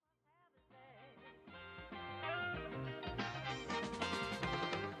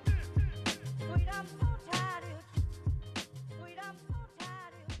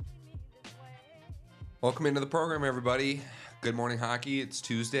Welcome into the program, everybody. Good morning, hockey. It's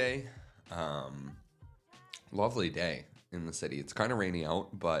Tuesday. Lovely day in the city. It's kind of rainy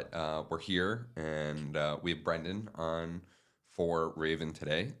out, but we're here, and we have Brendan on for Raven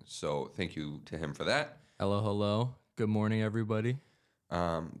today. So thank you to him for that. Hello. Good morning, everybody.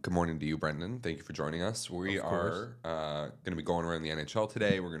 Good morning to you, Brendan. Thank you for joining us. We are going to be going around the NHL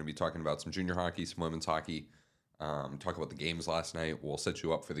today. We're going to be talking about some junior hockey, some women's hockey, talk about the games last night. We'll set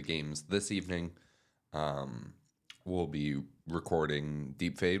you up for the games this evening. We'll be recording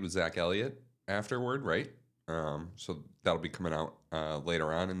Deep Fade with Zach Elliott afterward, right? So that'll be coming out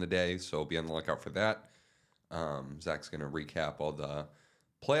later on in the day, so be on the lookout for that. Zach's going to recap all the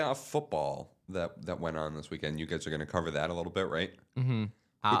playoff football that went on this weekend. You guys are going to cover that a little bit, right? Mm-hmm.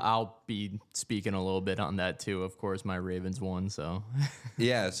 I'll be speaking a little bit on that too. Of course, my Ravens won, so.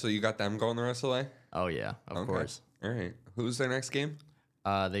 Yeah, so you got them going the rest of the way? Oh, yeah, of course. All right. Who's their next game?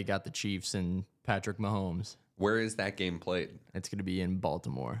 They got the Chiefs and Patrick Mahomes. Where is that game played? It's going to be in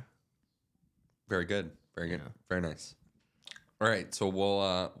Baltimore. Very good. Very good. Yeah. Very nice. All right, so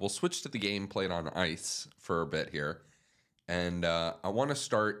we'll switch to the game played on ice for a bit here. And I want to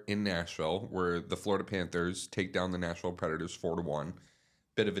start in Nashville, where the Florida Panthers take down the Nashville Predators 4-1.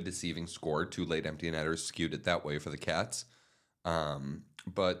 Bit of a deceiving score. Two late empty netters skewed it that way for the Cats.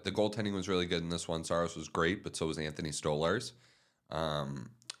 But the goaltending was really good in this one. Saros was great, but so was Anthony Stolarz.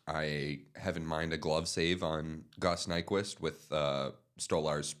 I have in mind a glove save on Gus Nyquist with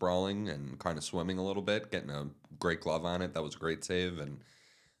Stolarz sprawling and kind of swimming a little bit, getting a great glove on it. That was a great save, and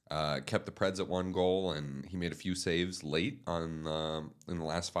kept the Preds at one goal, and he made a few saves late on in the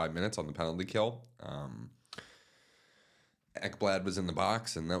last 5 minutes on the penalty kill. Ekblad was in the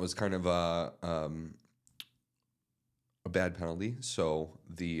box, and that was kind of a bad penalty. So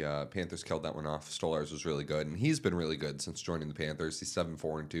the Panthers killed that one off. Stolarz was really good, and he's been really good since joining the Panthers. He's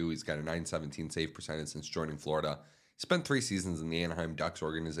 7-4-2. He's got a .917 save percentage since joining Florida. He spent 3 seasons in the Anaheim Ducks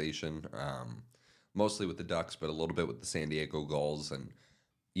organization, mostly with the Ducks, but a little bit with the San Diego Gulls, and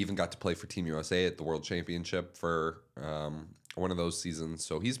even got to play for Team USA at the World Championship for one of those seasons.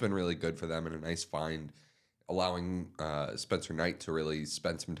 So he's been really good for them, and a nice find, allowing Spencer Knight to really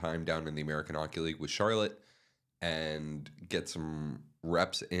spend some time down in the American Hockey League with Charlotte and get some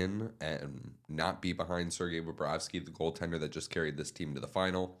reps in and not be behind Sergei Bobrovsky, the goaltender that just carried this team to the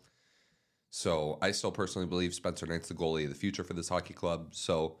final. So I still personally believe Spencer Knight's the goalie of the future for this hockey club.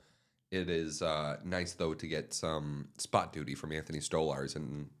 So it is nice, though, to get some spot duty from Anthony Stolarz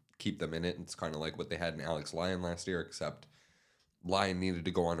and keep them in it. It's kind of like what they had in Alex Lyon last year, except Lyon needed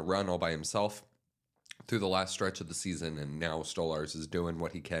to go on a run all by himself through the last stretch of the season, and now Stolarz is doing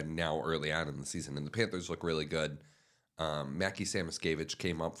what he can now early on in the season, and the Panthers look really good. Mackie Samoskevich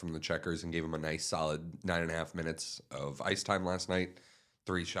came up from the checkers and gave him a nice solid 9.5 minutes of ice time last night.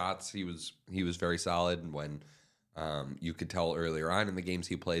 3 shots. He was very solid, and when you could tell earlier on in the games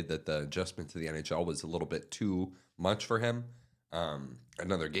he played that the adjustment to the NHL was a little bit too much for him.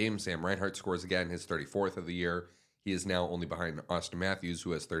 Another game, Sam Reinhart scores again, his 34th of the year. He is now only behind Austin Matthews,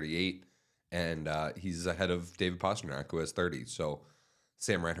 who has 38. And he's ahead of David Pastrnak, who has 30. So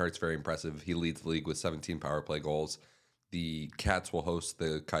Sam Reinhart's very impressive. He leads the league with 17 power play goals. The Cats will host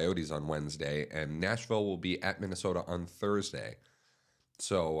the Coyotes on Wednesday, and Nashville will be at Minnesota on Thursday.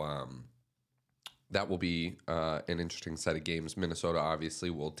 So that will be an interesting set of games. Minnesota obviously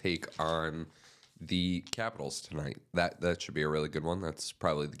will take on the Capitals tonight. That should be a really good one. That's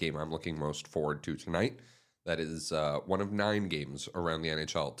probably the game I'm looking most forward to tonight. That is one of 9 games around the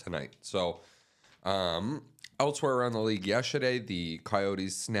NHL tonight. So elsewhere around the league yesterday, the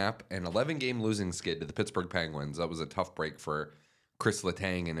Coyotes snap an 11-game losing skid to the Pittsburgh Penguins. That was a tough break for Chris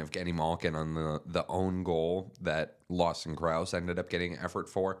Letang and Evgeny Malkin on the own goal that Lawson Krause ended up getting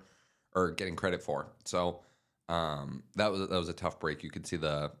getting credit for. So that was a tough break. You could see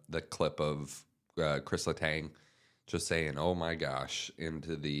the clip of Chris Letang just saying, "Oh my gosh,"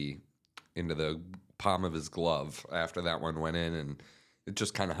 into the palm of his glove after that one went in, and it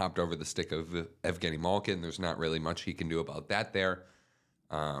just kind of hopped over the stick of Evgeny Malkin. There's not really much he can do about that there.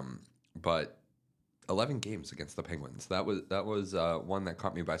 But 11 games against the Penguins. That was one that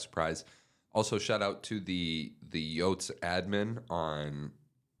caught me by surprise. Also, shout out to the Yotes admin on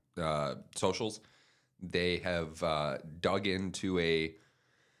socials. They have dug into a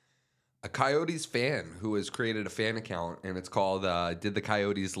Coyotes fan who has created a fan account, and it's called Did the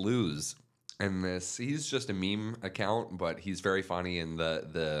Coyotes Lose? And he's just a meme account, but he's very funny, and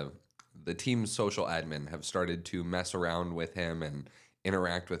the team's social admin have started to mess around with him and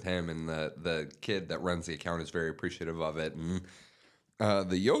interact with him, and the kid that runs the account is very appreciative of it. And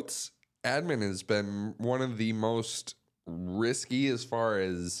the Yotes admin has been one of the most risky as far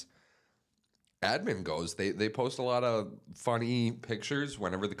as admin goes, they post a lot of funny pictures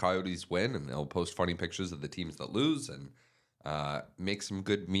whenever the Coyotes win, and they'll post funny pictures of the teams that lose and make some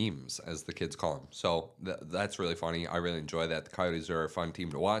good memes, as the kids call them. So that's really funny. I really enjoy that. The Coyotes are a fun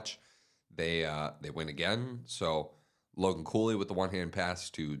team to watch. They win again. So Logan Cooley with the one-hand pass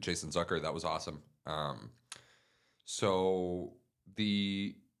to Jason Zucker, that was awesome. So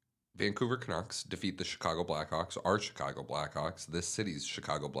the Vancouver Canucks defeat the Chicago Blackhawks, our Chicago Blackhawks, this city's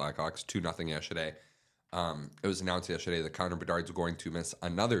Chicago Blackhawks, 2-0 yesterday. It was announced yesterday that Connor Bedard's going to miss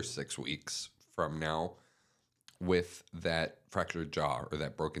another 6 weeks from now with that fractured jaw, or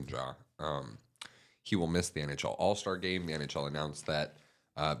that broken jaw. He will miss the NHL All-Star game. The NHL announced that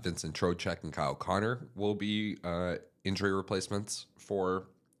Vincent Trocheck and Kyle Connor will be injury replacements for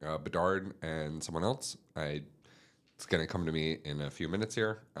Bedard and someone else. It's going to come to me in a few minutes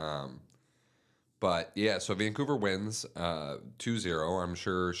here. But yeah, so Vancouver wins 2-0. I'm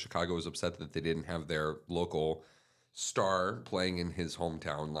sure Chicago was upset that they didn't have their local star playing in his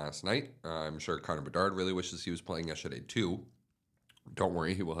hometown last night. I'm sure Connor Bedard really wishes he was playing yesterday too. Don't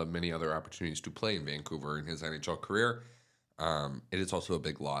worry, he will have many other opportunities to play in Vancouver in his NHL career. It is also a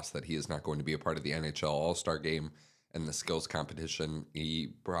big loss that he is not going to be a part of the NHL All-Star game and the skills competition.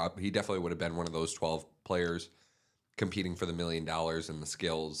 He definitely would have been one of those 12 players competing for the $1 million and the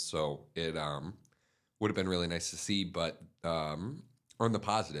skills. So it would have been really nice to see. But on the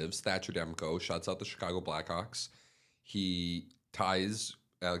positives, Thatcher Demko shuts out the Chicago Blackhawks. He ties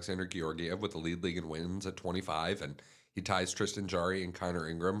Alexander Georgiev with the lead league in wins at 25, and he ties Tristan Jarry and Connor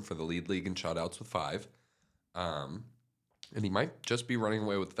Ingram for the lead league in shutouts with 5. And he might just be running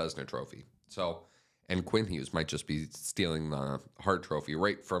away with the Vezina Trophy. So, and Quinn Hughes might just be stealing the Hart Trophy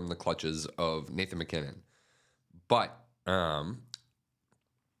right from the clutches of Nathan MacKinnon. But,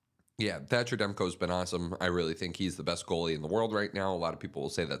 yeah, Thatcher Demko's been awesome. I really think he's the best goalie in the world right now. A lot of people will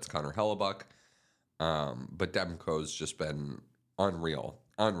say that's Connor Hellebuck. But Demko's just been unreal.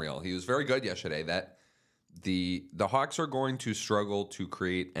 He was very good yesterday. That the Hawks are going to struggle to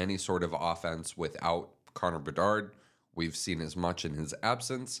create any sort of offense without Connor Bedard. We've seen as much in his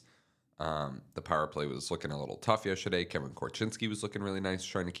absence. The power play was looking a little tough yesterday. Kevin Korchinski was looking really nice,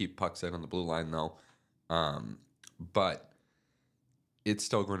 trying to keep pucks in on the blue line, though. But it's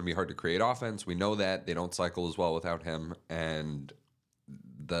still going to be hard to create offense. We know that. They don't cycle as well without him. And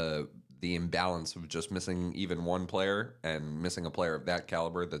the imbalance of just missing even one player and missing a player of that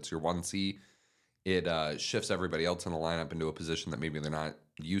caliber that's your 1C, it shifts everybody else in the lineup into a position that maybe they're not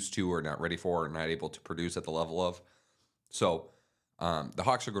used to or not ready for or not able to produce at the level of. So the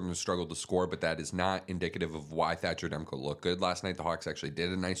Hawks are going to struggle to score, but that is not indicative of why Thatcher Demko looked good last night. The Hawks actually did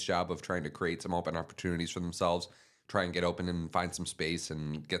a nice job of trying to create some open opportunities for themselves, try and get open and find some space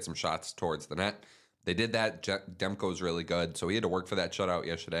and get some shots towards the net. They did that. Demko's really good, so he had to work for that shutout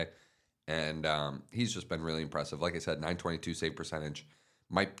yesterday, and he's just been really impressive. Like I said, .922 save percentage.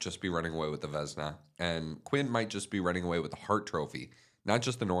 Might just be running away with the Vezina. And Quinn might just be running away with the Hart Trophy, not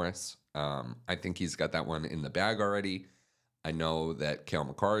just the Norris. I think he's got that one in the bag already. I know that Cale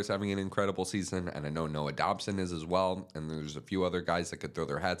Makar is having an incredible season, and I know Noah Dobson is as well. And there's a few other guys that could throw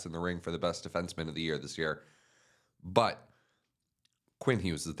their hats in the ring for the best defenseman of the year this year. But Quinn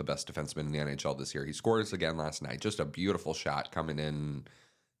Hughes is the best defenseman in the NHL this year. He scores again last night. Just a beautiful shot coming in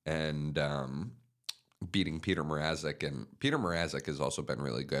and beating Peter Mrazek. And Peter Mrazek has also been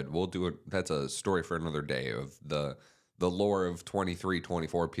really good. We'll do it. That's a story for another day of the lore of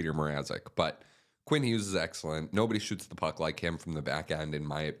 23-24 Peter Mrazek. But Quinn Hughes is excellent. Nobody shoots the puck like him from the back end, in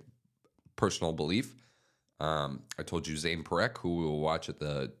my personal belief. I told you Zane Parekh, who we will watch at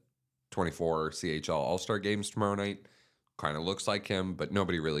the 24 CHL All-Star Games tomorrow night, kind of looks like him, but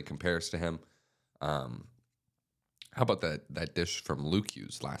nobody really compares to him. How about that dish from Luke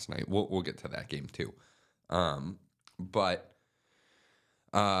Hughes last night? We'll get to that game too. But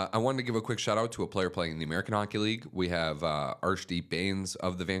I wanted to give a quick shout out to a player playing in the American Hockey League. We have Arshdeep Bains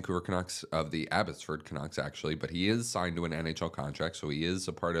of the Vancouver Canucks, of the Abbotsford Canucks actually, but he is signed to an NHL contract, so he is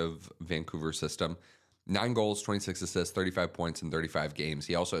a part of Vancouver's system. 9 goals, 26 assists, 35 points in 35 games.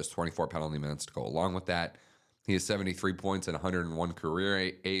 He also has 24 penalty minutes to go along with that. He has 73 points in 101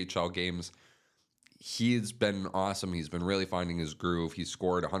 career AHL games. He's been awesome. He's been really finding his groove. He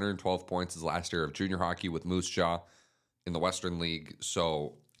scored 112 points his last year of junior hockey with Moose Jaw in the Western League.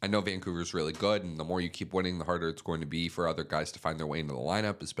 So I know Vancouver's really good, and the more you keep winning, the harder it's going to be for other guys to find their way into the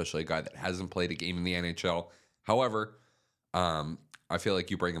lineup, especially a guy that hasn't played a game in the NHL. However, I feel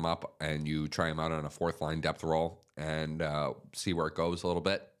like you bring him up and you try him out on a fourth line depth role and see where it goes a little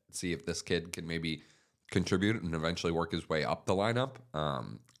bit. See if this kid can maybe contribute and eventually work his way up the lineup.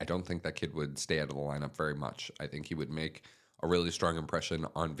 I don't think that kid would stay out of the lineup very much. I think he would make a really strong impression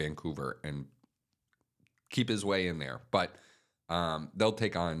on Vancouver and keep his way in there. But they'll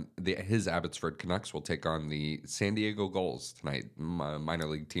take on his Abbotsford Canucks will take on the San Diego Gulls tonight, minor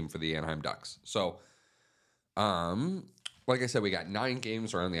league team for the Anaheim Ducks. So, like I said, we got 9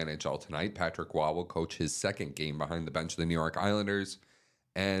 games around the NHL tonight. Patrick Waugh will coach his second game behind the bench of the New York Islanders.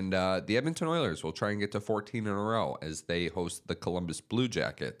 And the Edmonton Oilers will try and get to 14 in a row as they host the Columbus Blue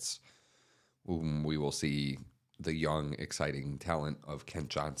Jackets, whom we will see the young, exciting talent of Kent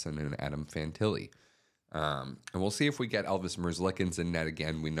Johnson and Adam Fantilli. And we'll see if we get Elvis Merzlikins in net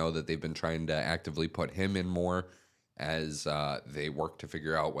again. We know that they've been trying to actively put him in more as they work to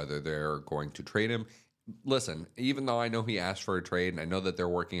figure out whether they're going to trade him. Listen, even though I know he asked for a trade, and I know that they're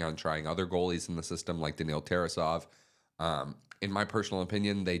working on trying other goalies in the system like Daniil Tarasov, in my personal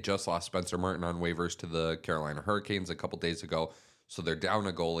opinion, they just lost Spencer Martin on waivers to the Carolina Hurricanes a couple days ago. So they're down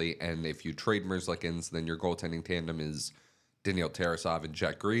a goalie, and if you trade Merzlikins, then your goaltending tandem is Daniil Tarasov and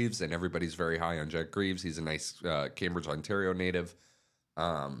Jack Greaves, and everybody's very high on Jack Greaves. He's a nice Cambridge, Ontario native.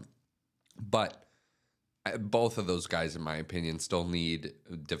 But both of those guys, in my opinion, still need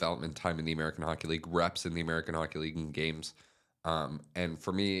development time in the American Hockey League, reps in the American Hockey League in games. And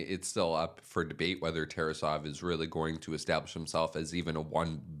for me, it's still up for debate whether Tarasov is really going to establish himself as even a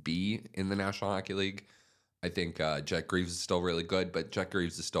 1B in the National Hockey League. I think Jack Greaves is still really good, but Jack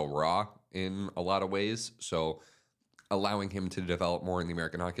Greaves is still raw in a lot of ways. So allowing him to develop more in the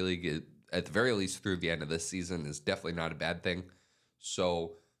American Hockey League, at the very least through the end of this season, is definitely not a bad thing.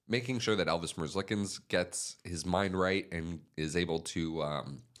 So making sure that Elvis Merzlikins gets his mind right and is able to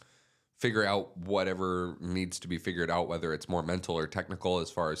figure out whatever needs to be figured out, whether it's more mental or technical as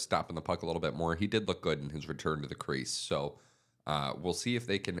far as stopping the puck a little bit more. He did look good in his return to the crease. So we'll see if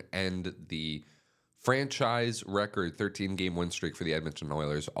they can end the franchise record 13-game win streak for the Edmonton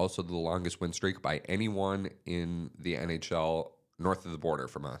Oilers, also the longest win streak by anyone in the NHL north of the border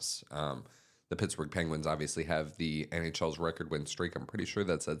from us. The Pittsburgh Penguins obviously have the NHL's record win streak. I'm pretty sure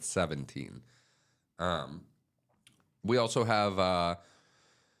that's at 17. We also have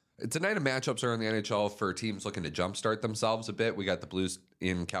it's a night of matchups around the NHL for teams looking to jumpstart themselves a bit. We got the Blues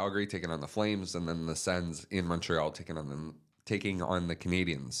in Calgary taking on the Flames, and then the Sens in Montreal taking on the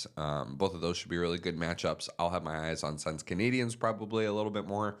Canadiens. Both of those should be really good matchups. I'll have my eyes on Sens Canadiens probably a little bit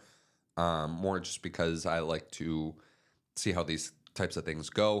more just because I like to see how these types of things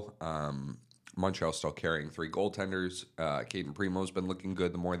go. Montreal's still carrying 3 goaltenders. Caden Primo's been looking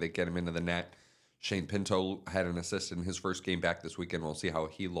good the more they get him into the net. Shane Pinto had an assist in his first game back this weekend. We'll see how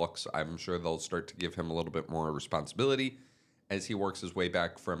he looks. I'm sure they'll start to give him a little bit more responsibility as he works his way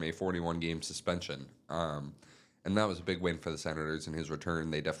back from a 41-game suspension. And that was a big win for the Senators in his return.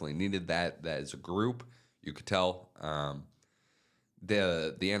 They definitely needed that as a group. You could tell.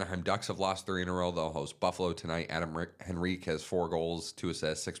 The Anaheim Ducks have lost 3 in a row. They'll host Buffalo tonight. Adam Henrique has 4 goals, 2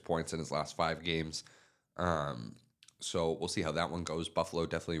 assists, 6 points in his last 5 games. So we'll see how that one goes. Buffalo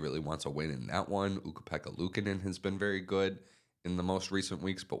definitely really wants a win in that one. Ukko-Pekka Luukkonen has been very good in the most recent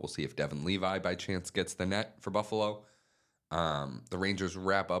weeks, but we'll see if Devin Levi by chance gets the net for Buffalo. The Rangers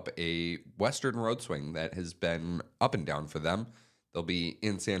wrap up a Western road swing that has been up and down for them. They'll be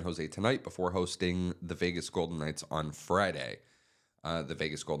in San Jose tonight before hosting the Vegas Golden Knights on Friday. The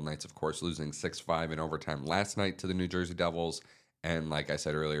Vegas Golden Knights, of course, losing 6-5 in overtime last night to the New Jersey Devils. And like I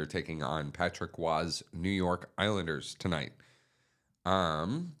said earlier, taking on Patrick Waugh's New York Islanders tonight.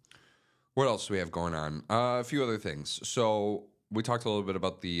 What else do we have going on? A few other things. So we talked a little bit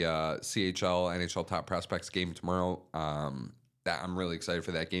about the CHL NHL Top Prospects game tomorrow. That I'm really excited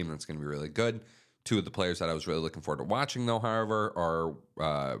for that game. That's going to be really good. 2 of the players that I was really looking forward to watching, though, however,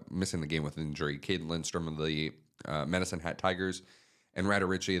 are missing the game with injury. Caden Lindstrom of the Medicine Hat Tigers and Ryder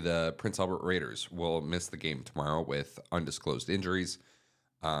Ritchie, the Prince Albert Raiders, will miss the game tomorrow with undisclosed injuries.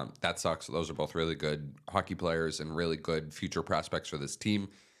 That sucks. Those are both really good hockey players and really good future prospects for this team.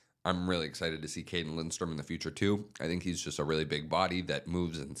 I'm really excited to see Caden Lindstrom in the future, too. I think he's just a really big body that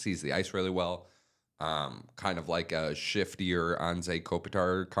moves and sees the ice really well. Kind of like a shiftier Anze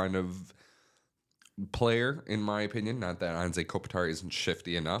Kopitar kind of player, in my opinion. Not that Anze Kopitar isn't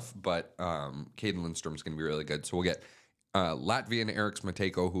shifty enough, but Caden Lindstrom's going to be really good. So we'll get Latvian Eriks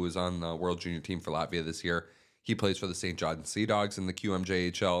Matejko, who is on the World Junior team for Latvia this year. He plays for the St. John Sea Dogs in the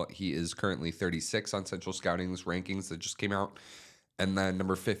QMJHL. He is currently 36 on Central Scouting's rankings that just came out. And then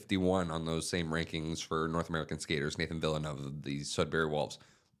number 51 on those same rankings for North American skaters, Nathan Villeneuve of the Sudbury Wolves.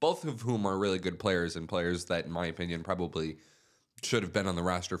 Both of whom are really good players and players that, in my opinion, probably should have been on the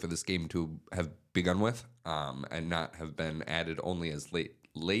roster for this game to have begun with and not have been added only as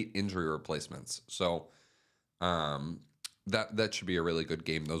late injury replacements. So that should be a really good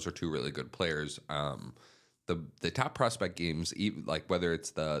game. Those are 2 really good players. the top prospect games, like whether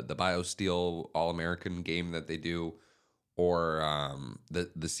it's the BioSteel All-American game that they do, or the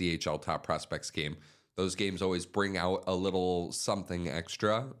CHL Top Prospects game, those games always bring out a little something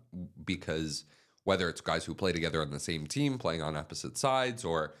extra, because whether it's guys who play together on the same team playing on opposite sides,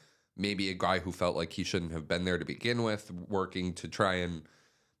 or maybe a guy who felt like he shouldn't have been there to begin with, working to try and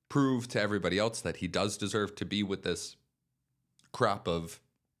prove to everybody else that he does deserve to be with this crop of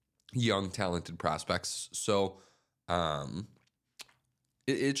young, talented prospects. So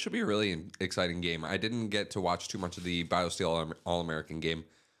it should be a really exciting game. I didn't get to watch too much of the BioSteel All-American game,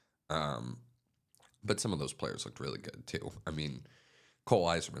 but some of those players looked really good too. I mean, Cole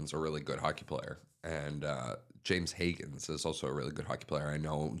Eiserman's a really good hockey player, and James Higgins is also a really good hockey player. I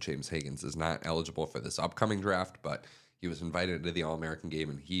know James Higgins is not eligible for this upcoming draft, but he was invited to the All-American game,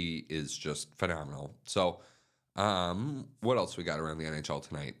 and he is just phenomenal. So what else we got around the NHL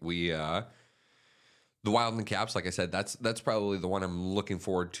tonight? The Wild and the Caps, like I said, that's probably the one I'm looking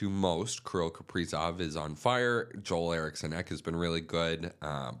forward to most. Kirill Kaprizov is on fire. Joel Eriksson Ek has been really good.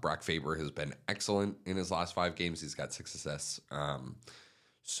 Brock Faber has been excellent in his last 5 games. He's got 6 assists.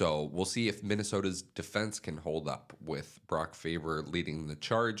 So we'll see if Minnesota's defense can hold up with Brock Faber leading the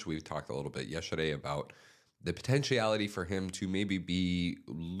charge. We've talked a little bit yesterday about the potentiality for him to maybe be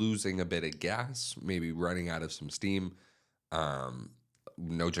losing a bit of gas, maybe running out of some steam.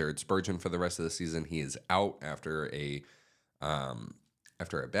 No Jared Spurgeon for the rest of the season. He is out after a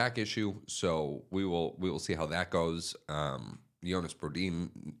back issue. So we will see how that goes. Jonas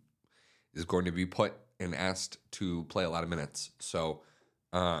Brodin is going to be put and asked to play a lot of minutes. So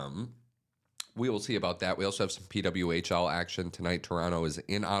we will see about that. We also have some PWHL action tonight. Toronto is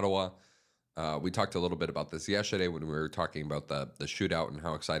in Ottawa. We talked a little bit about this yesterday when we were talking about the shootout and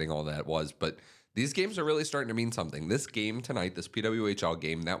how exciting all that was. But these games are really starting to mean something. This game tonight, this PWHL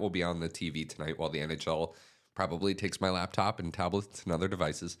game, that will be on the TV tonight, while the NHL probably takes my laptop and tablets and other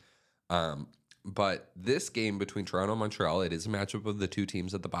devices. But this game between Toronto and Montreal, it is a matchup of the two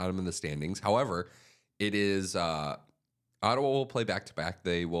teams at the bottom of the standings. However, it is Ottawa will play back-to-back.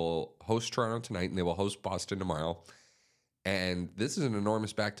 They will host Toronto tonight, and they will host Boston tomorrow. And this is an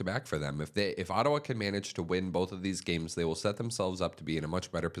enormous back-to-back for them. If Ottawa can manage to win both of these games, they will set themselves up to be in a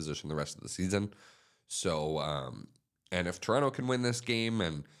much better position the rest of the season. So, and if Toronto can win this game,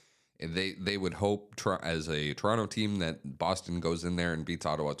 and they would hope as a Toronto team that Boston goes in there and beats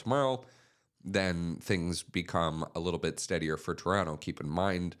Ottawa tomorrow, then things become a little bit steadier for Toronto. Keep in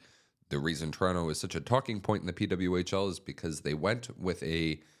mind, the reason Toronto is such a talking point in the PWHL is because they went with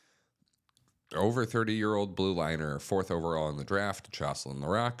a over 30-year-old blue liner, 4th overall in the draft, Jocelyn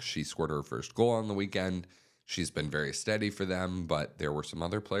Larocque. She scored her first goal on the weekend. She's been very steady for them, but there were some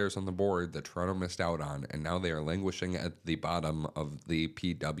other players on the board that Toronto missed out on, and now they are languishing at the bottom of the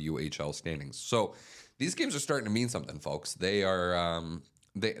PWHL standings. So these games are starting to mean something, folks. They are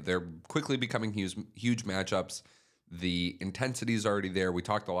they're quickly becoming huge matchups. The intensity is already there. We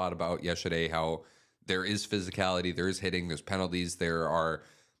talked a lot about yesterday how there is physicality, there is hitting, there's penalties, there are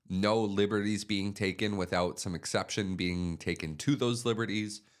no liberties being taken without some exception being taken to those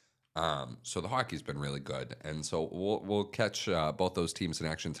liberties. So the hockey's been really good, and so we'll catch both those teams in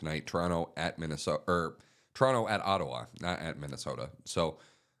action tonight. Toronto at Ottawa, not at Minnesota. So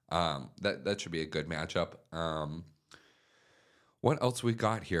that should be a good matchup. What else we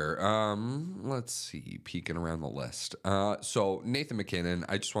got here? Let's see, peeking around the list. So Nathan MacKinnon,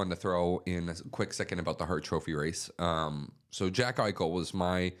 I just wanted to throw in a quick second about the Hart Trophy race. So Jack Eichel was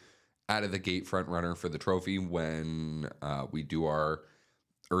my out-of-the-gate front runner for the trophy when we do our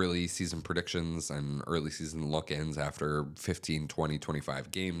early season predictions and early season look-ins after 15, 20,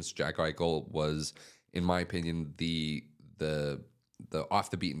 25 games. Jack Eichel was, in my opinion, the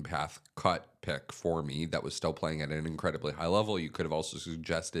off-the-beaten-path cut pick for me that was still playing at an incredibly high level. You could have also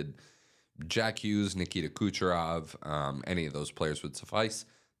suggested Jack Hughes, Nikita Kucherov. Any of those players would suffice.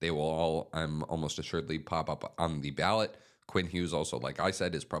 They will all, I'm almost assuredly, pop up on the ballot. Quinn Hughes also, like I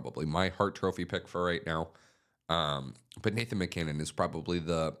said, is probably my Hart Trophy pick for right now. But Nathan MacKinnon is probably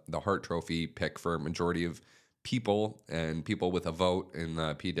the Hart Trophy pick for a majority of people and people with a vote in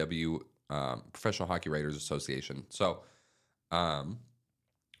the PW, Professional Hockey Writers Association. So,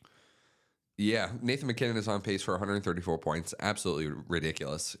 yeah, Nathan MacKinnon is on pace for 134 points. Absolutely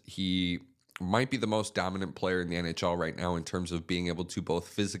ridiculous. He might be the most dominant player in the NHL right now in terms of being able to both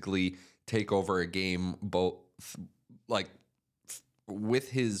physically take over a game, both with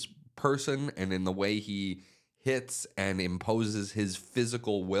his person and in the way he hits and imposes his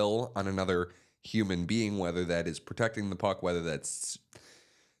physical will on another human being, whether that is protecting the puck, whether that's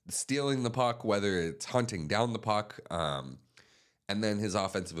stealing the puck, whether it's hunting down the puck. And then his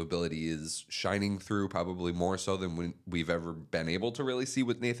offensive ability is shining through probably more so than we've ever been able to really see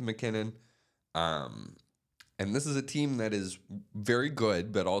with Nathan McKinnon. And this is a team that is very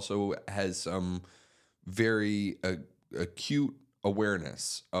good, but also has some very acute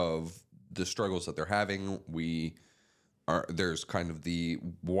awareness of the struggles that they're having. There's kind of the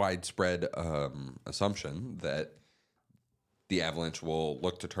widespread assumption that the Avalanche will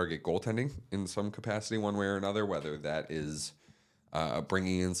look to target goaltending in some capacity, one way or another, whether that is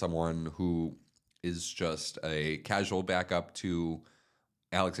bringing in someone who is just a casual backup to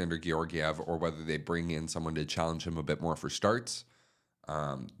Alexander Georgiev, or whether they bring in someone to challenge him a bit more for starts.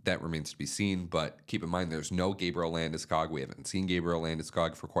 That remains to be seen, but keep in mind there's no Gabriel Landeskog. We haven't seen Gabriel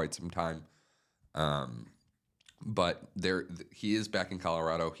Landeskog for quite some time. But he is back in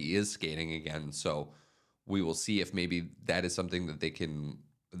Colorado. He is skating again, so we will see if maybe that is something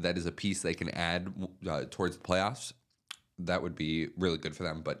that is a piece they can add towards the playoffs. That would be really good for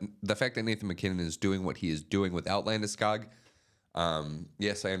them. But the fact that Nathan McKinnon is doing what he is doing without Landeskog,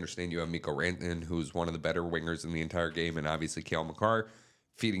 yes, I understand you have Mikko Rantanen, who's one of the better wingers in the entire game, and obviously Cale Makar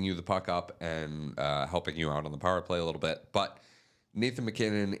feeding you the puck up and helping you out on the power play a little bit. But Nathan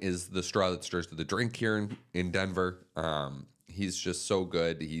McKinnon is the straw that stirs the drink here in Denver. He's just so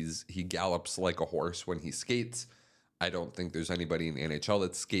good. He gallops like a horse when he skates. I don't think there's anybody in the NHL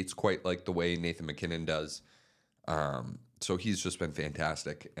that skates quite like the way Nathan McKinnon does. So he's just been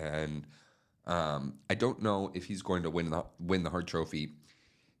fantastic, and I don't know if he's going to win the Hart Trophy.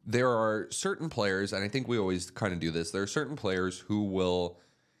 There are certain players, and I think we always kind of do this. There are certain players who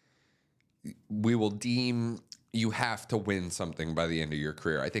we will deem you have to win something by the end of your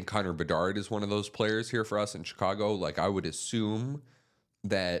career. I think Connor Bedard is one of those players here for us in Chicago. Like, I would assume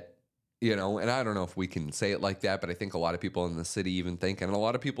that, and I don't know if we can say it like that, but I think a lot of people in the city even think, and a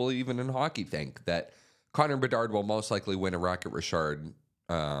lot of people even in hockey think, that Connor Bedard will most likely win a Rocket Richard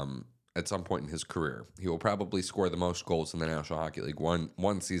at some point in his career. He will probably score the most goals in the National Hockey League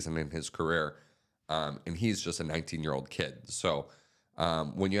one season in his career, and he's just a 19-year-old kid. So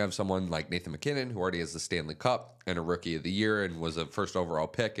when you have someone like Nathan McKinnon, who already has the Stanley Cup and a Rookie of the Year and was a first overall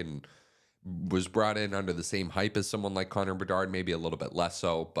pick and was brought in under the same hype as someone like Connor Bedard, maybe a little bit less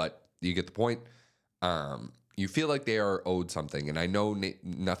so, but you get the point. You feel like they are owed something, and I know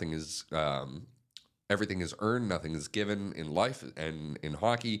nothing is... everything is earned, nothing is given in life and in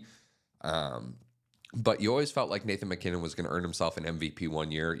hockey. But you always felt like Nathan McKinnon was going to earn himself an MVP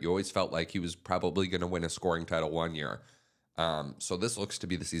one year. You always felt like he was probably going to win a scoring title one year. So this looks to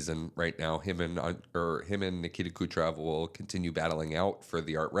be the season right now. Him and Nikita Kucherov will continue battling out for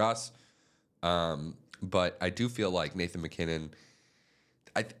the Art Ross. But I do feel like Nathan McKinnon,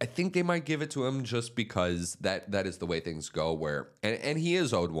 I think they might give it to him just because that is the way things go. And he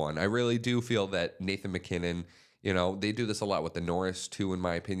is owed one. I really do feel that Nathan McKinnon, they do this a lot with the Norris too, in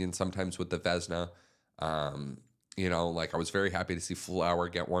my opinion. Sometimes with the Vezina, like I was very happy to see Flower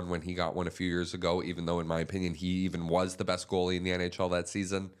get one when he got one a few years ago. Even though, in my opinion, he even was the best goalie in the NHL that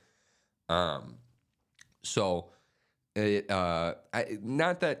season. Not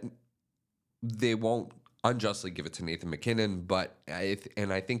that they won't unjustly give it to Nathan McKinnon, but I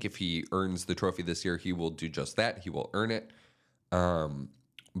think if he earns the trophy this year, he will do just that. He will earn it.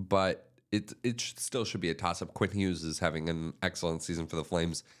 But it still should be a toss-up. Quinn Hughes is having an excellent season for the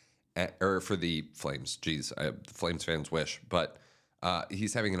Flames, or for the Flames. Geez, the Flames fans wish, but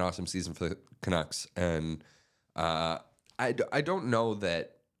he's having an awesome season for the Canucks, and I don't know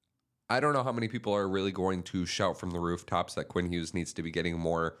that. I don't know how many people are really going to shout from the rooftops that Quinn Hughes needs to be getting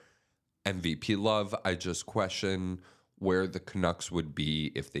more MVP love. I just question where the Canucks would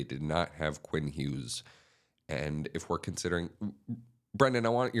be if they did not have Quinn Hughes. And if we're considering... Brendan, I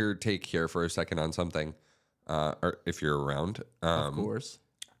want your take here for a second on something, or if you're around. Of course.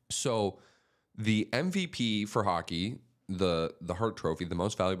 So the MVP for hockey, the Hart Trophy, the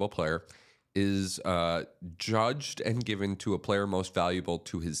most valuable player, is judged and given to a player most valuable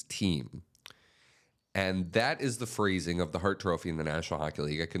to his team. And that is the phrasing of the Hart Trophy in the National Hockey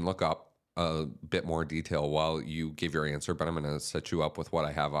League. I can look up a bit more detail while you give your answer, but I'm going to set you up with what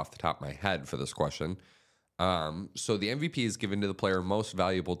I have off the top of my head for this question. So the MVP is given to the player most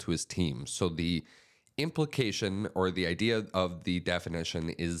valuable to his team. So the implication or the idea of the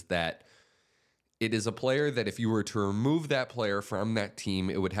definition is that it is a player that if you were to remove that player from that team,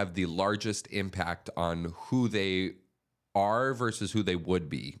 it would have the largest impact on who they are versus who they would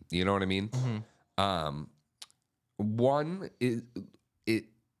be. You know what I mean? Mm-hmm.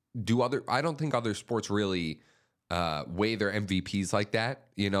 I don't think other sports really weigh their MVPs like that.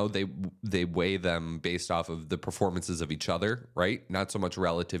 They weigh them based off of the performances of each other, right? Not so much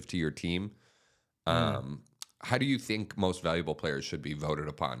relative to your team. how do you think most valuable players should be voted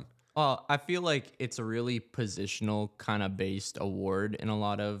upon? I feel like it's a really positional kind of based award in a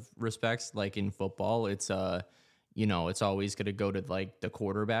lot of respects. Like in football, it's always going to go to like the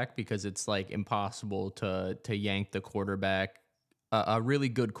quarterback because it's like impossible to yank the quarterback, a really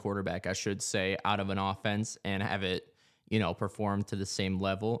good quarterback, I should say, out of an offense and have it, perform to the same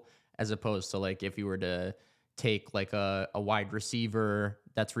level as opposed to like if you were to take like a wide receiver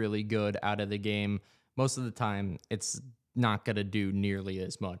that's really good out of the game. Most of the time, it's not going to do nearly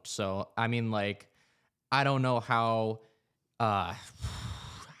as much. So, I mean, like, I don't know uh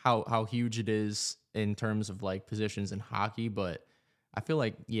how huge it is in terms of like positions in hockey, but I feel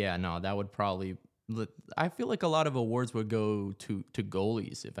like yeah, no, that would probably I feel like a lot of awards would go to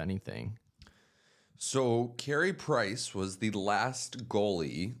goalies if anything. So Carey Price was the last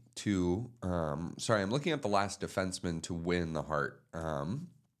goalie to. Sorry, I'm looking at the last defenseman to win the Hart.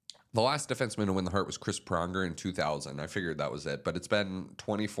 The last defenseman to win the Hart was Chris Pronger in 2000. I figured that was it, but it's been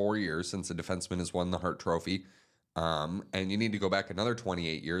 24 years since a defenseman has won the Hart Trophy, and you need to go back another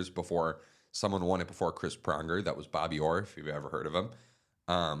 28 years before someone won it before Chris Pronger. That was Bobby Orr, if you've ever heard of him.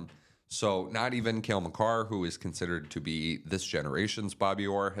 So not even Cale Makar, who is considered to be this generation's Bobby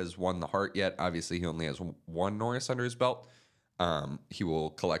Orr, has won the Hart yet. Obviously, he only has one Norris under his belt. He will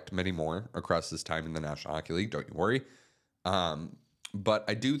collect many more across his time in the National Hockey League. Don't you worry. But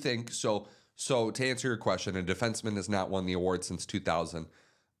I do think so. So to answer your question, a defenseman has not won the award since 2000.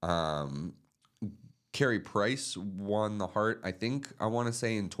 Carey Price won the Hart, I think, I want to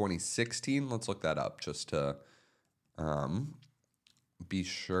say in 2016. Let's look that up just to be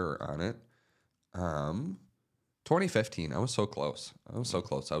sure on it. 2015. I was so close. I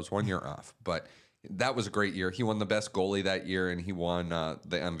was 1 year off, but that was a great year. He won the best goalie that year, and he won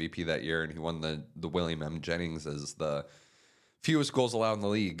the MVP that year, and he won the William M. Jennings as the fewest goals allowed in the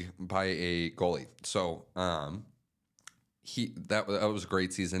league by a goalie. So that was a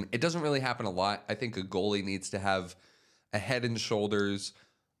great season. It doesn't really happen a lot. I think a goalie needs to have a head and shoulders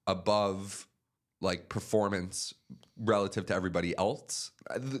above like performance relative to everybody else.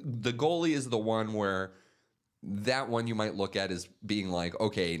 The goalie is the one where that one you might look at as being like,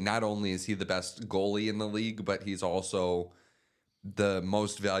 okay, not only is he the best goalie in the league, but he's also the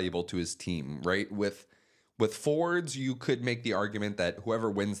most valuable to his team, right? With forwards, you could make the argument that whoever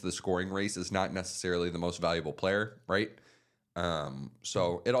wins the scoring race is not necessarily the most valuable player, right?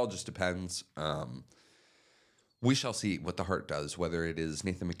 So it all just depends. We shall see what the Hart does, whether it is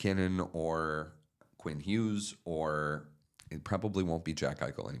Nathan McKinnon or Quinn Hughes, or it probably won't be Jack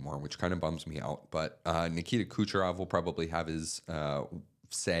Eichel anymore, which kind of bums me out. But Nikita Kucherov will probably have his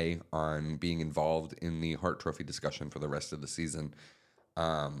say on being involved in the Hart Trophy discussion for the rest of the season.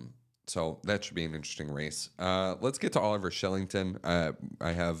 So that should be an interesting race. Let's get to Oliver Shillington.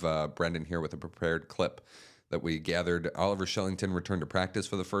 I have Brendan here with a prepared clip that we gathered. Oliver Shillington returned to practice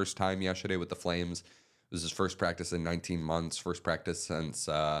for the first time yesterday with the Flames. It was his first practice in 19 months, first practice since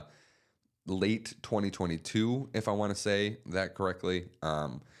late 2022, if I want to say that correctly.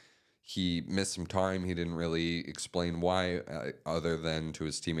 He missed some time. He didn't really explain why, other than to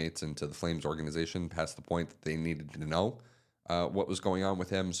his teammates and to the Flames organization, past the point that they needed to know what was going on with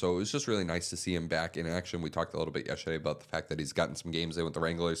him. So it was just really nice to see him back in action. We talked a little bit yesterday about the fact that he's gotten some games in with the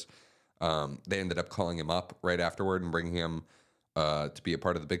Wranglers. They ended up calling him up right afterward and bringing him to be a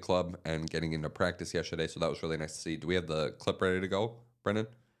part of the big club and getting into practice yesterday. So that was really nice to see. Do we have the clip ready to go, Brendan?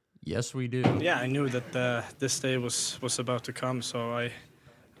 Yes, we do. Yeah, I knew that this day was about to come, so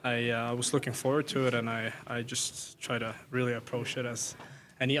I was looking forward to it, and I just try to really approach it as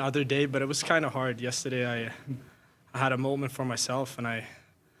any other day. But it was kind of hard yesterday. I had a moment for myself, and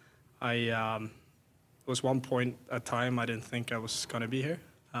I was one point at time I didn't think I was gonna be here,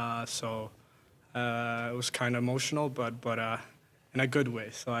 so it was kind of emotional, but in a good way.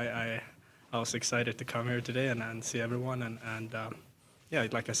 So I was excited to come here today and see everyone, and yeah,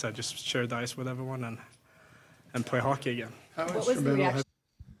 like I said, just share the ice with everyone and play hockey again. What was the reaction?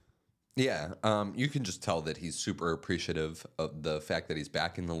 Yeah, you can just tell that he's super appreciative of the fact that he's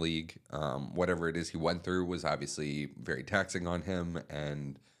back in the league. Whatever it is he went through was obviously very taxing on him,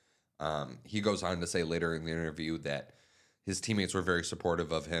 and he goes on to say later in the interview that his teammates were very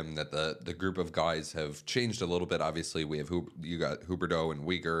supportive of him, that the group of guys have changed a little bit. Obviously, you got Huberdeau and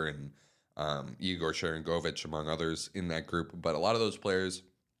Uyghur and Igor Sharangovich, among others, in that group. But a lot of those players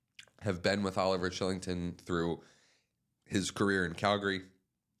have been with Oliver Shillington through his career in Calgary.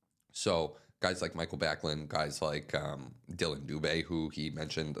 So guys like Michael Backlund, guys like Dylan Dubé, who he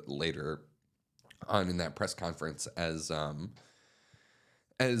mentioned later on in that press conference as a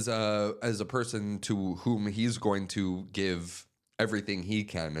person to whom he's going to give everything he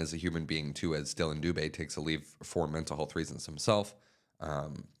can as a human being too, as Dylan Dubé takes a leave for mental health reasons himself.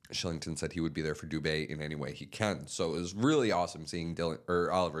 Shillington said he would be there for Dubé in any way he can. So it was really awesome seeing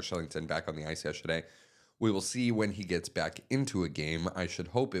Oliver Shillington back on the ice yesterday. We will see when he gets back into a game. I should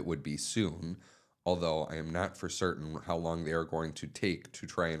hope it would be soon, although I am not for certain how long they are going to take to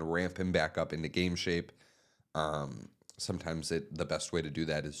try and ramp him back up into game shape. Sometimes the best way to do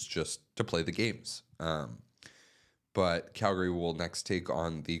that is just to play the games. But Calgary will next take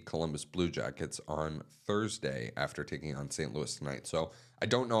on the Columbus Blue Jackets on Thursday after taking on St. Louis tonight. So I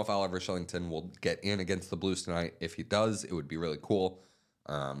don't know if Oliver Shillington will get in against the Blues tonight. If he does, it would be really cool.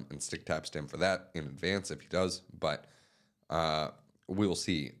 And stick taps to him for that in advance if he does. But we will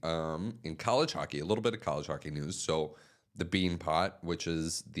see. In college hockey, a little bit of college hockey news. So the Bean Pot, which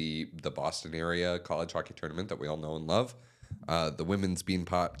is the Boston area college hockey tournament that we all know and love. The women's Bean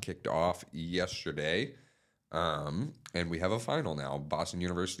Pot kicked off yesterday. And we have a final now. Boston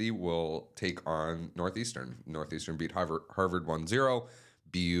University will take on Northeastern. Northeastern beat Harvard 1-0.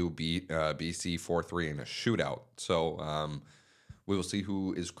 BU beat BC 4-3 in a shootout. So we will see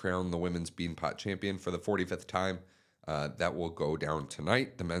who is crowned the women's Bean Pot champion for the 45th time. That will go down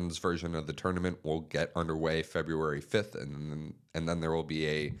tonight. The men's version of the tournament will get underway February 5th, and then there will be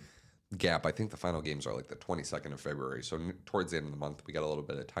a gap. I think the final games are like the 22nd of February. So towards the end of the month, we got a little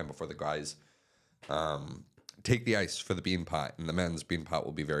bit of time before the guys take the ice for the Bean Pot. And the men's Bean Pot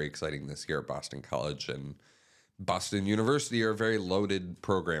will be very exciting this year at Boston College and Boston University are very loaded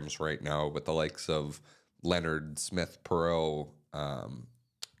programs right now with the likes of Leonard Smith Perot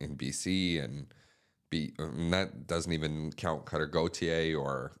in BC, and that doesn't even count Cutter Gauthier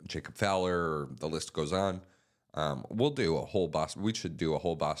or Jacob Fowler, or the list goes on. We'll do a whole Boston. We should do a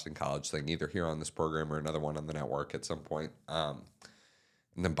whole Boston College thing, either here on this program or another one on the network at some point. And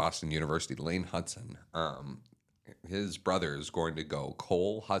then Boston University, Lane Hudson. His brother is going to go.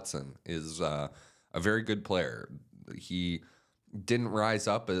 Cole Hudson is a very good player. He didn't rise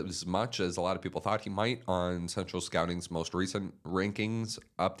up as much as a lot of people thought he might on Central Scouting's most recent rankings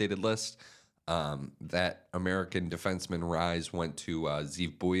updated list. That American defenseman rise went to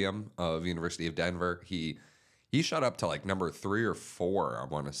Zeev Buium of University of Denver. He shot up to like number 3 or 4, I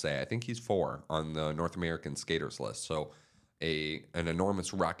want to say. I think he's 4 on the North American skaters list. So an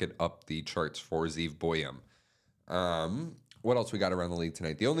enormous rocket up the charts for Zeev Buium. What else we got around the league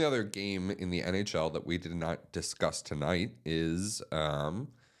tonight? The only other game in the NHL that we did not discuss tonight is,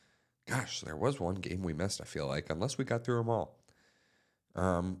 there was one game we missed, I feel like, unless we got through them all.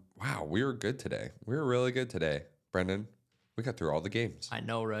 Wow, we were good today. We were really good today, Brendan. We got through all the games. I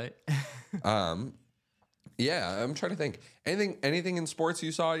know, right? Yeah, I'm trying to think. Anything in sports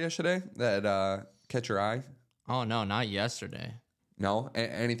you saw yesterday that catch your eye? Oh, no, not yesterday. No?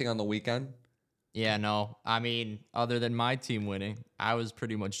 Anything on the weekend? Yeah, no. I mean, other than my team winning, I was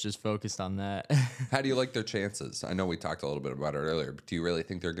pretty much just focused on that. How do you like their chances? I know we talked a little bit about it earlier, but do you really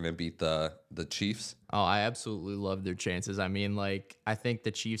think they're going to beat the Chiefs? Oh, I absolutely love their chances. I mean, I think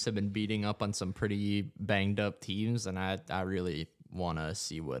the Chiefs have been beating up on some pretty banged up teams, and I really want to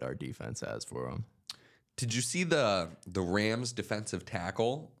see what our defense has for them. Did you see the Rams defensive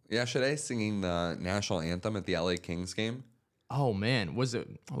tackle yesterday singing the national anthem at the LA Kings game? Oh, man. What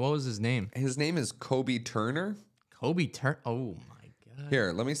was his name? His name is Kobe Turner. Kobe Turner? Oh, my God.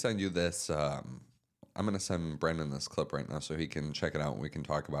 Here, let me send you this. I'm going to send Brendan this clip right now so he can check it out and we can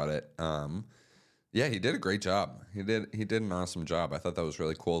talk about it. Yeah, he did a great job. He did an awesome job. I thought that was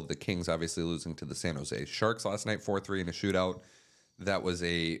really cool. The Kings obviously losing to the San Jose Sharks last night, 4-3 in a shootout. That was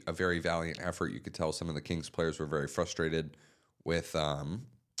a very valiant effort. You could tell some of the Kings players were very frustrated with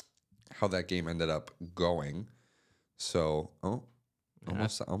how that game ended up going. So,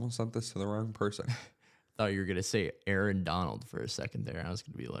 almost sent this to the wrong person. Thought you were going to say Aaron Donald for a second there. I was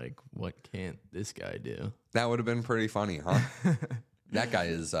going to be like, what can't this guy do? That would have been pretty funny, huh? That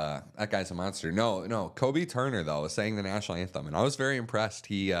guy's a monster. No, Kobe Turner, though, was saying the national anthem, and I was very impressed.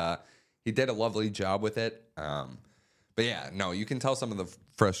 He did a lovely job with it. But yeah, no, you can tell some of the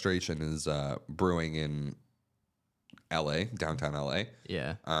frustration is brewing in LA, downtown LA.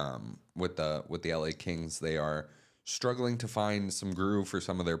 Yeah. With the LA Kings, they are struggling to find some groove for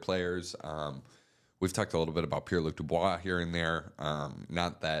some of their players. We've talked a little bit about Pierre-Luc Dubois here and there.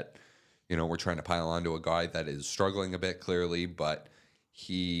 Not that, we're trying to pile onto a guy that is struggling a bit clearly, but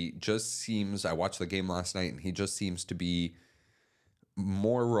he just seems, I watched the game last night, and he just seems to be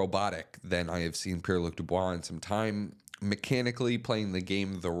more robotic than I have seen Pierre-Luc Dubois in some time, mechanically playing the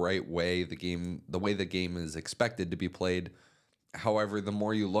game the right way, the way the game is expected to be played. However, the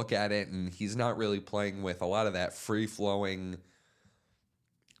more you look at it, and he's not really playing with a lot of that free-flowingness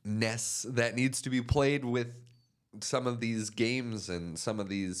that needs to be played with some of these games and some of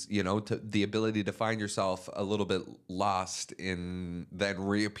these, the ability to find yourself a little bit lost and then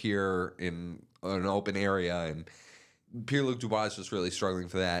reappear in an open area. And Pierre-Luc Dubois is just really struggling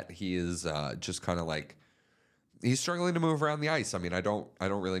for that. He is just kind of like, he's struggling to move around the ice. I mean, I don't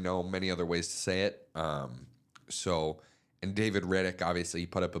really know many other ways to say it. And David Riddick, obviously, he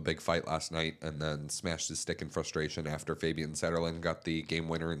put up a big fight last night and then smashed his stick in frustration after Fabian Zetterlund got the game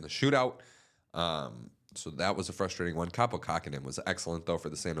winner in the shootout. So that was a frustrating one. Kaapo Kakkonen was excellent, though, for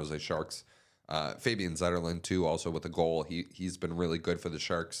the San Jose Sharks. Fabian Zetterlund, too, also with a goal. He's been really good for the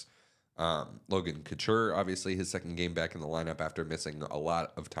Sharks. Logan Couture, obviously, his second game back in the lineup after missing a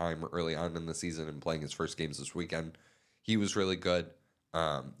lot of time early on in the season and playing his first games this weekend. He was really good.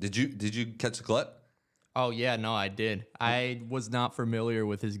 Did you catch the clip? Oh, yeah, no, I did. I was not familiar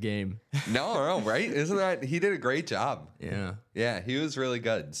with his game. No, right? Isn't that, he did a great job. Yeah. Yeah, he was really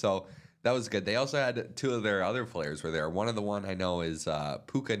good. So that was good. They also had two of their other players were there. One of the one I know is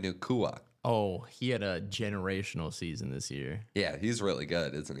Puka Nacua. Oh, he had a generational season this year. Yeah, he's really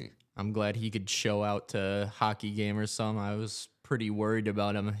good, isn't he? I'm glad he could show out to hockey game or some. I was pretty worried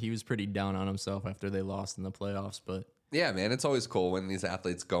about him. He was pretty down on himself after they lost in the playoffs. But yeah, man, it's always cool when these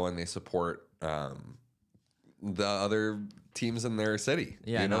athletes go and they support the other teams in their city.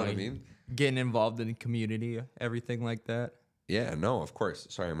 Yeah, you know what I mean? Getting involved in the community, everything like that. Yeah, no, of course.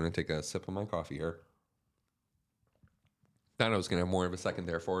 Sorry, I'm going to take a sip of my coffee here. Thought I was going to have more of a second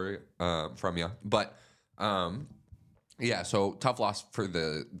there for from you. But, yeah, so tough loss for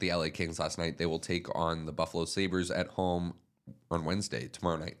the LA Kings last night. They will take on the Buffalo Sabres at home on Wednesday,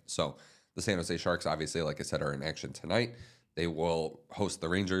 tomorrow night. So the San Jose Sharks, obviously, like I said, are in action tonight. They will host the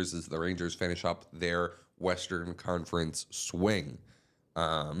Rangers as the Rangers finish up their Western Conference swing.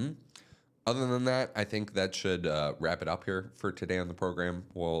 Other than that, I think that should wrap it up here for today on the program.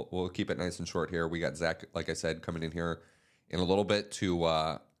 We'll keep it nice and short here. We got Zach, like I said, coming in here in a little bit to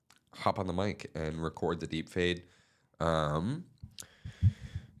hop on the mic and record the deep fade.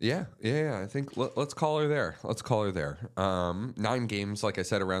 Yeah. I think let's call her there. 9 games, like I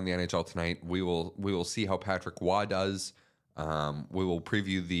said, around the NHL tonight. We will see how Patrick Waugh does. We will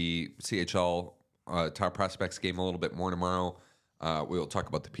preview the CHL top prospects game a little bit more tomorrow. We will talk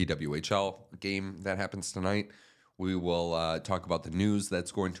about the PWHL game that happens tonight. We will talk about the news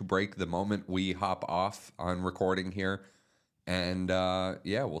that's going to break the moment we hop off on recording here. And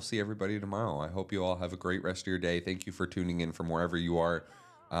yeah, we'll see everybody tomorrow. I hope you all have a great rest of your day. Thank you for tuning in from wherever you are.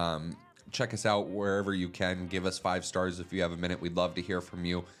 Check us out wherever you can. Give us 5 stars if you have a minute. We'd love to hear from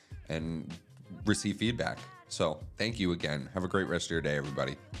you and receive feedback. So thank you again. Have a great rest of your day,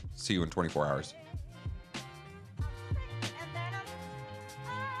 everybody. See you in 24 hours.